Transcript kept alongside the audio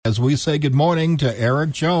As we say good morning to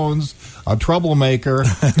Eric Jones, a troublemaker.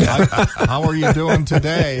 How are you doing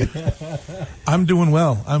today? I'm doing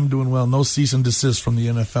well. No cease and desist from the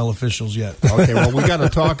NFL officials yet. Okay, well, we got to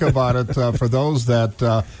talk about it for those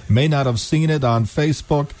that may not have seen it on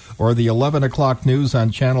Facebook or the 11 o'clock news on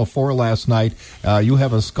Channel 4 last night. You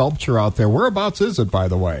have a sculpture out there. Whereabouts is it, by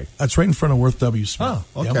the way? That's right in front of Worth W. Smith.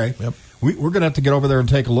 Oh, okay. Yep. We're going to have to get over there and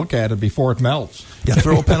take a look at it before it melts. Yeah,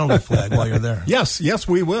 throw a penalty flag while you're there. Yes,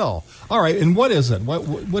 we will. All right, and what is it?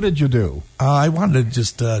 What did you do? I wanted to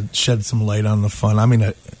just shed some light on the fun. I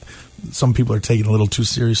mean, some people are taking it a little too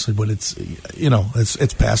seriously, but it's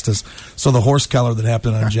past us. So the horse collar that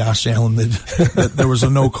happened on Josh Allen, there was a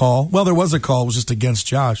no call. Well, there was a call. It was just against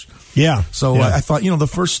Josh. Yeah. So yeah. I thought, the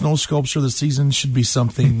first snow sculpture of the season should be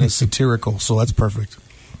something satirical. So that's perfect.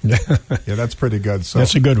 Yeah, that's pretty good. So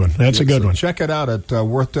that's a good one. That's a good one. Check it out at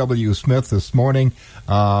Worth W. Smith this morning.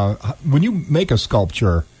 When you make a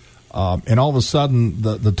sculpture and all of a sudden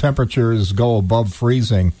the temperatures go above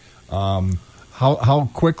freezing, how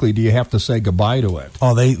quickly do you have to say goodbye to it?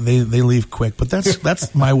 Oh, they leave quick. But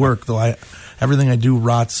that's my work, though. Everything I do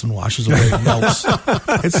rots and washes away and melts.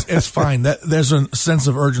 It's fine. There's a sense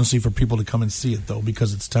of urgency for people to come and see it, though,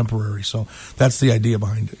 because it's temporary. So that's the idea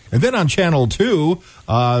behind it. And then on Channel 2,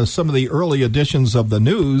 some of the early editions of the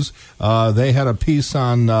news, they had a piece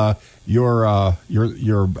on your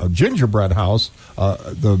gingerbread house,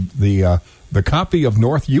 the copy of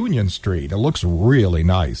North Union Street. It looks really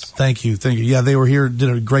nice. Thank you. Yeah, they were here,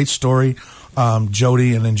 did a great story.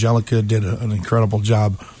 Jody and Angelica did an incredible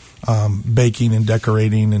job. Baking and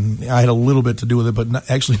decorating, and I had a little bit to do with it, but not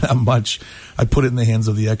much. I put it in the hands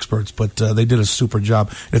of the experts, but they did a super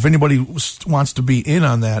job. If anybody wants to be in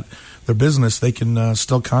on that, their business, they can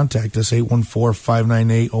still contact us,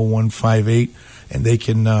 814-598-0158, and they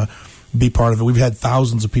can be part of it. We've had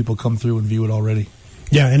thousands of people come through and view it already.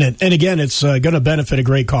 Yeah, and again, it's going to benefit a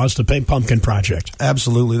great cause, the Pink Pumpkin Project.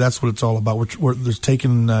 Absolutely, that's what it's all about. There's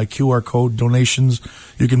taking QR code donations.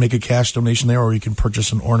 You can make a cash donation there, or you can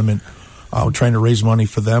purchase an ornament. We're trying to raise money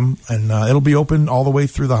for them, and it'll be open all the way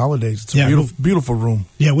through the holidays. It's a beautiful room.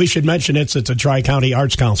 Yeah, we should mention it's a Tri-County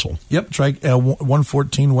Arts Council. Yep,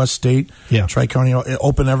 114 West State. Yeah. Tri-County,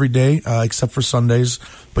 open every day except for Sundays,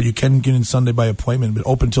 but you can get in Sunday by appointment. But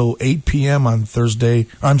open till 8 p.m. on Friday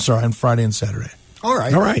and Saturday. All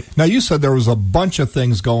right. Now, you said there was a bunch of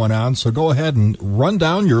things going on, so go ahead and run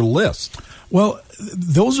down your list. Well,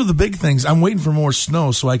 those are the big things. I'm waiting for more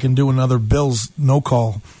snow so I can do another Bills no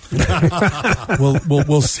call.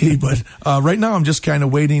 We'll see. But right now, I'm just kind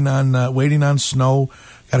of waiting on snow.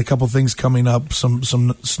 Got a couple things coming up. Some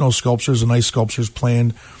snow sculptures and ice sculptures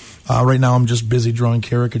planned. Right now, I'm just busy drawing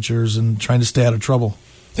caricatures and trying to stay out of trouble.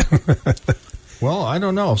 Well, I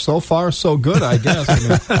don't know. So far, so good, I guess.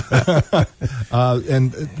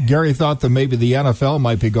 And Gary thought that maybe the NFL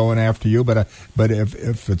might be going after you, but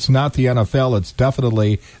if it's not the NFL, it's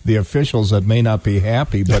definitely the officials that may not be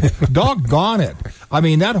happy. But doggone it. I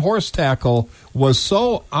mean, that horse tackle was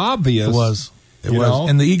so obvious. It was.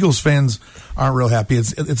 And the Eagles fans aren't real happy.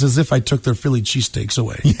 It's as if I took their Philly cheesesteaks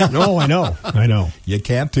away. Yeah. No, I know. You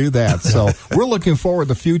can't do that. So we're looking forward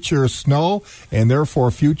to future snow and therefore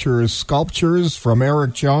future sculptures from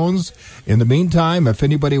Eric Jones. In the meantime, if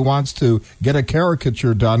anybody wants to get a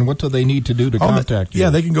caricature done, what do they need to do to contact you? Yeah,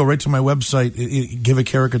 they can go right to my website,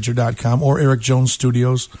 giveacaricature.com, or Eric Jones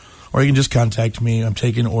Studios. Or you can just contact me. I'm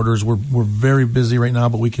taking orders. We're very busy right now,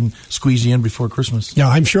 but we can squeeze you in before Christmas. Yeah,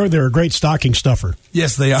 I'm sure they're a great stocking stuffer.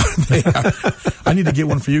 Yes, they are. I need to get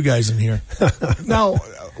one for you guys in here. Now,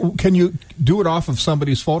 can you do it off of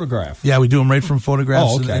somebody's photograph? Yeah, we do them right from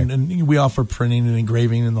photographs. Oh, okay. And we offer printing and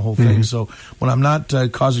engraving and the whole thing. So when I'm not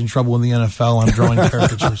causing trouble in the NFL, I'm drawing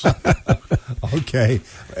caricatures. Okay.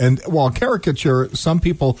 And, caricature, some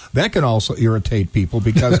people, that can also irritate people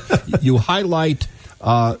because you highlight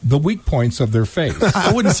the weak points of their face.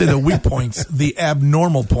 I wouldn't say the weak points, the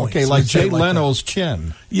abnormal points. Okay, like Jay Leno's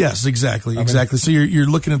chin. Yes, exactly. So you're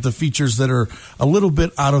looking at the features that are a little bit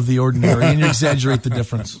out of the ordinary, and you exaggerate the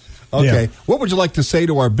difference. Okay. Yeah. What would you like to say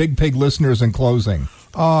to our Big Pig listeners in closing?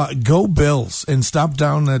 Go Bills, and stop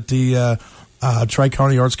down at the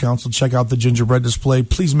Tri-County Arts Council. Check out the gingerbread display.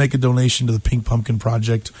 Please make a donation to the Pink Pumpkin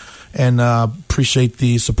Project, and appreciate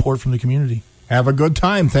the support from the community. Have a good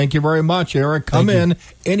time. Thank you very much, Eric. Come in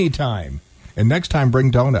anytime. And next time, bring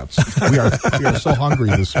donuts. We are so hungry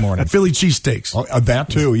this morning. Philly cheesesteaks. Oh, that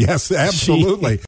too. Yes, absolutely.